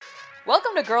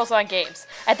Welcome to Girls on Games.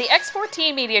 At the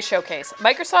X14 Media Showcase,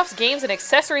 Microsoft's Games and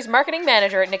Accessories Marketing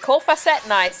Manager Nicole Fawcette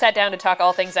and I sat down to talk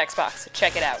all things Xbox.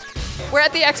 Check it out. We're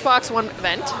at the Xbox One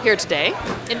event here today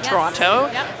in Toronto,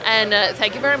 and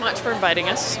thank you very much for inviting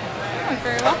us.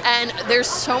 Very well. And there's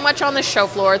so much on this show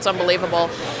floor, it's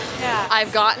unbelievable. Yeah.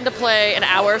 I've gotten to play an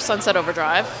hour of Sunset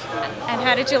Overdrive. And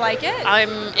how did you like it?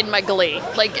 I'm in my glee.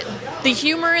 Like, the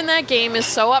humor in that game is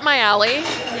so up my alley.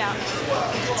 Yeah.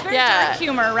 It's very dark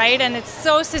humor, right? And it's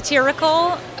so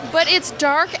satirical. But it's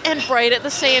dark and bright at the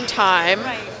same time.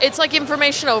 Right. It's like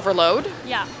information overload.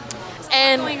 Yeah.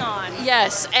 And going on.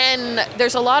 Yes, and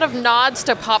there's a lot of nods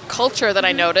to pop culture that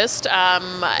I noticed.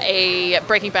 A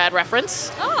Breaking Bad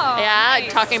reference. Oh, yeah,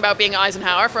 nice. Talking about being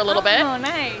Eisenhower for a little bit. Oh,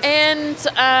 nice. And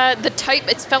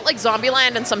it felt like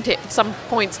Zombieland in some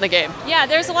points in the game. Yeah,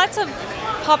 there's lots of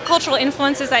pop cultural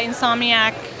influences that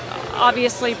Insomniac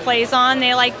obviously plays on.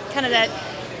 They like kind of that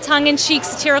tongue-in-cheek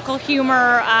satirical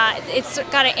humor. It's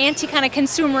got an anti kind of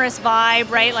consumerist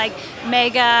vibe, right? Like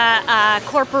mega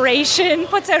corporation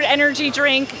puts out energy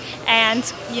drink and,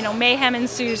 mayhem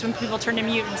ensues when people turn to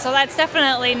mutants. So that's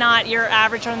definitely not your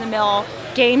average run-of-the-mill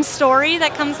game story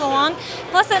that comes along.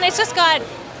 Plus then it's just got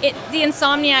the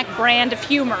Insomniac brand of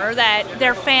humor that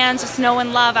their fans just know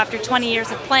and love after 20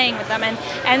 years of playing with them. And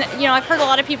I've heard a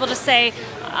lot of people just say,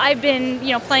 I've been,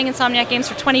 playing Insomniac games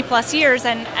for 20 plus years,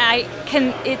 and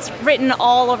it's written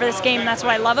all over this game, and that's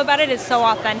what I love about it. It's so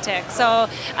authentic. So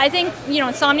I think,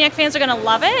 Insomniac fans are going to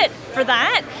love it for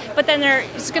that, but then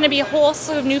there's going to be a whole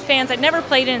slew of new fans that never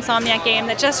played an Insomniac game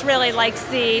that just really likes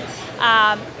the,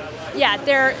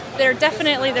 they're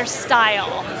definitely their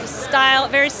style,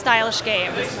 very stylish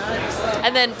game.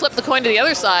 And then flip the coin to the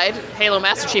other side, Halo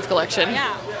Master Chief Collection.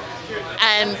 Yeah.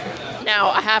 And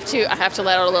now I have to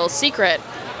let out a little secret.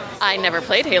 I never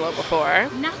played Halo before.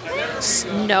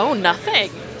 Nothing? No,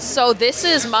 nothing. So this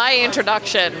is my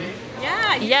introduction.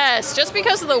 Yeah. Yes, just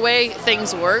because of the way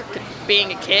things work,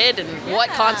 being a kid and what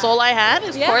console I had,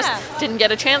 of course, didn't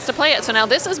get a chance to play it. So now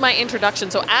this is my introduction.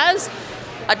 So as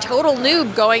a total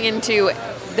noob going into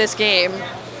this game,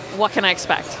 what can I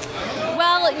expect?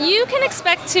 Well, you can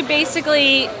expect to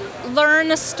basically learn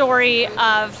the story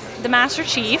of the Master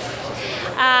Chief.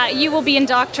 You will be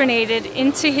indoctrinated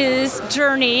into his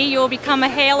journey. You will become a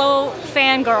Halo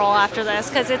fangirl after this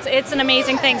because it's an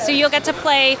amazing thing. So you'll get to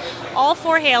play all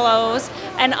 4 Halos,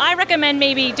 and I recommend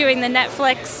maybe doing the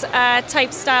Netflix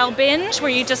type style binge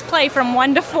where you just play from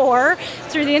 1 to 4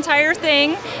 through the entire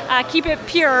thing. Keep it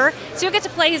pure. So you'll get to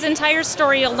play his entire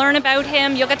story. You'll learn about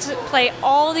him. You'll get to play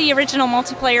all the original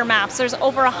multiplayer maps. There's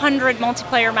over 100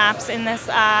 multiplayer maps in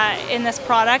this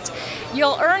product.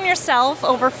 You'll earn yourself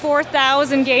over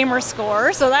 4,000 gamer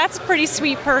score, so that's a pretty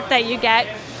sweet perk that you get.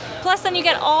 Plus, then you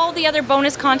get all the other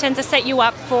bonus content to set you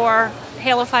up for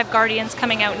Halo 5 Guardians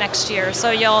coming out next year.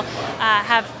 So you'll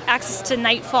have access to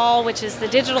Nightfall, which is the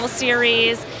digital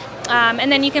series,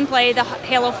 and then you can play the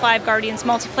Halo 5 Guardians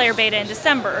multiplayer beta in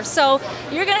December. So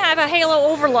you're going to have a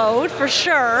Halo overload for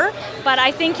sure, but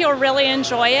I think you'll really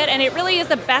enjoy it, and it really is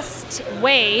the best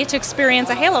way to experience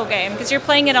a Halo game because you're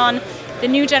playing it on the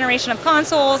new generation of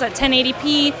consoles at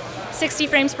 1080p, 60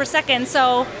 frames per second.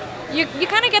 So you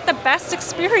kind of get the best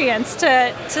experience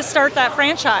to start that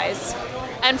franchise.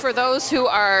 And for those who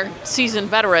are seasoned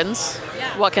veterans,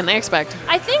 what can they expect?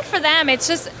 I think for them,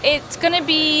 it's going to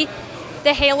be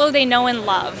the Halo they know and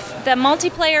love. The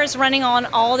multiplayer is running on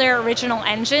all their original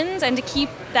engines, and to keep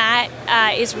that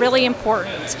is really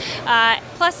important.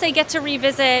 Plus, they get to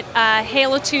revisit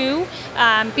Halo 2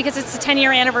 because it's the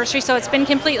 10-year anniversary, so it's been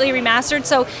completely remastered.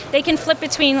 So they can flip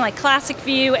between like classic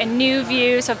view and new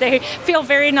view. So if they feel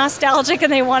very nostalgic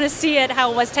and they want to see it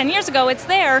how it was 10 years ago, it's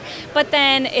there. But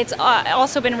then it's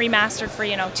also been remastered for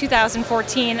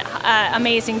 2014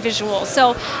 amazing visuals.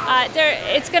 So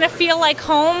it's going to feel like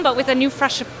home, but with a new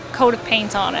fresh coat of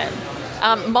paint on it.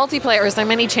 Multiplayer, is there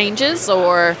many changes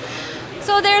or?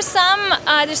 So there's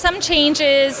some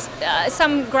changes,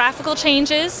 some graphical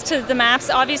changes to the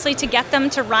maps. Obviously, to get them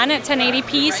to run at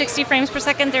 1080p, 60 frames per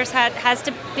second, has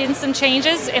been some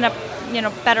changes in a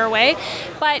better way.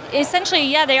 But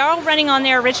essentially, they are all running on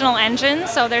their original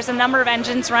engines. So there's a number of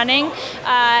engines running,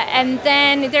 and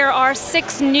then there are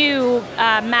 6 new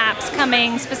maps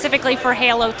coming specifically for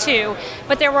Halo 2.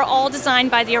 But they were all designed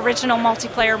by the original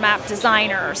multiplayer map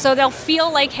designer. So they'll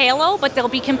feel like Halo, but they'll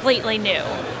be completely new.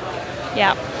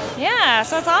 Yeah,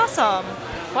 so it's awesome.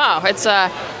 Wow, it's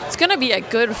going to be a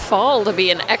good fall to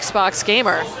be an Xbox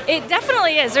gamer. It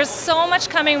definitely is. There's so much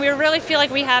coming. We really feel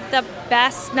like we have the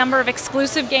best number of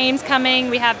exclusive games coming.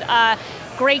 We have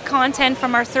great content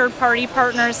from our third-party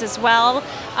partners as well.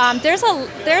 There's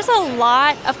a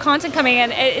lot of content coming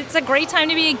in. It's a great time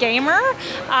to be a gamer.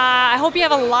 I hope you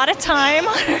have a lot of time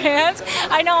on your hands.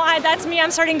 I know that's me.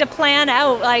 I'm starting to plan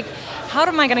out, like, how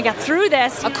am I going to get through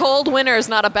this? A cold winter is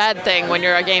not a bad thing when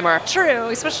you're a gamer. True,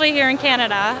 especially here in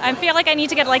Canada. I feel like I need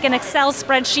to get like an Excel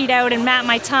spreadsheet out and map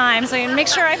my time so I can make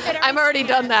sure I fit. I've already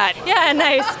done that. Yeah,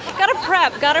 nice. Gotta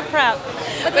prep.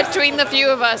 But between the few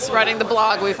of us running the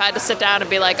blog, we've had to sit down and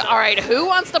be like, all right, who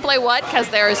wants to play what? Because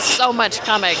there is so much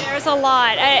coming. There's a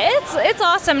lot. It's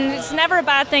awesome. It's never a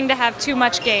bad thing to have too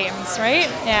much games, right?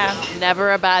 Yeah.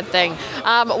 Never a bad thing.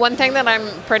 One thing that I'm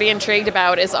pretty intrigued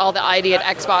about is all the ID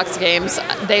at Xbox games.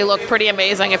 They look pretty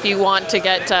amazing if you want to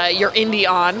get your indie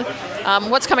on.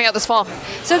 What's coming out this fall?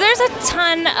 So there's a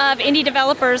ton of indie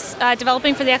developers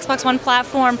developing for the Xbox One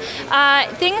platform.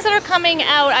 Things that are coming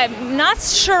out, I'm not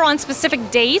sure on specific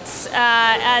dates,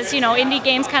 as you know, indie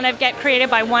games kind of get created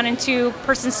by 1 and 2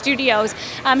 person studios.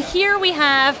 Here we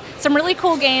have some really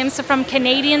cool games from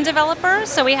Canadian developers.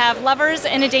 So we have Lovers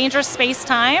in a Dangerous Space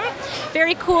Time.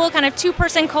 Very cool kind of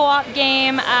 2-person co-op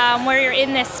game where you're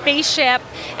in this spaceship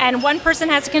and one person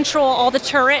has to control all the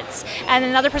turrets and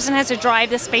another person has to drive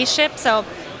the spaceship. So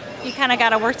you kind of got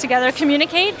to work together,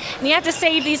 communicate, and you have to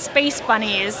save these space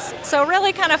bunnies. So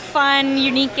really kind of fun,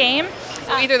 unique game.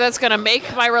 So either that's going to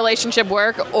make my relationship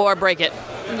work or break it.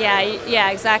 Yeah,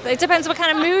 exactly. It depends what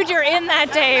kind of mood you're in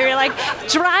that day. You're like,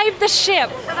 drive the ship.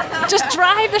 Just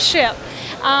drive the ship.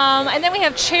 And then we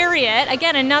have Chariot,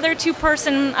 again, another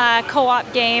 2-person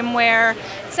co-op game where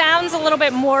it sounds a little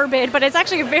bit morbid, but it's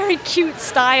actually a very cute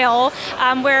style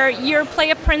where you play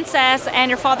a princess and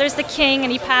your father's the king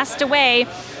and he passed away.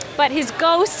 But his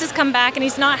ghost has come back and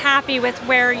he's not happy with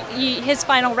where his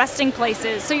final resting place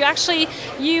is. So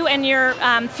you and your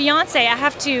fiance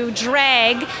have to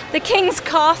drag the king's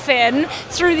coffin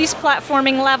through these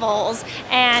platforming levels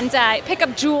and pick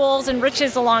up jewels and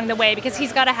riches along the way because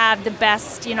he's got to have the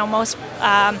best, most,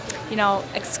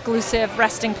 exclusive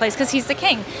resting place because he's the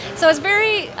king. So it's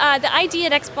very, the idea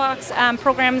at Xbox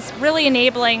programs really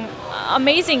enabling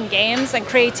amazing games and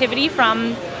creativity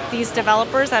from these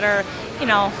developers that are,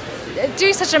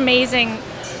 doing such amazing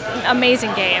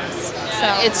games.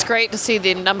 So it's great to see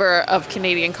the number of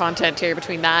Canadian content here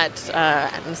between that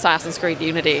and Assassin's Creed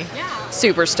Unity. Yeah.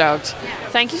 Super stoked. Yeah.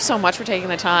 Thank you so much for taking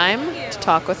the time to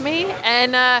talk with me.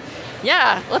 And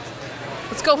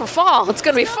let's go for fall. It's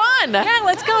going to be fun. Yeah,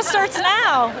 let's go. Starts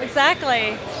now.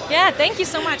 Exactly. Yeah, thank you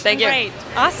so much. Thank you. Great.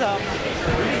 Awesome.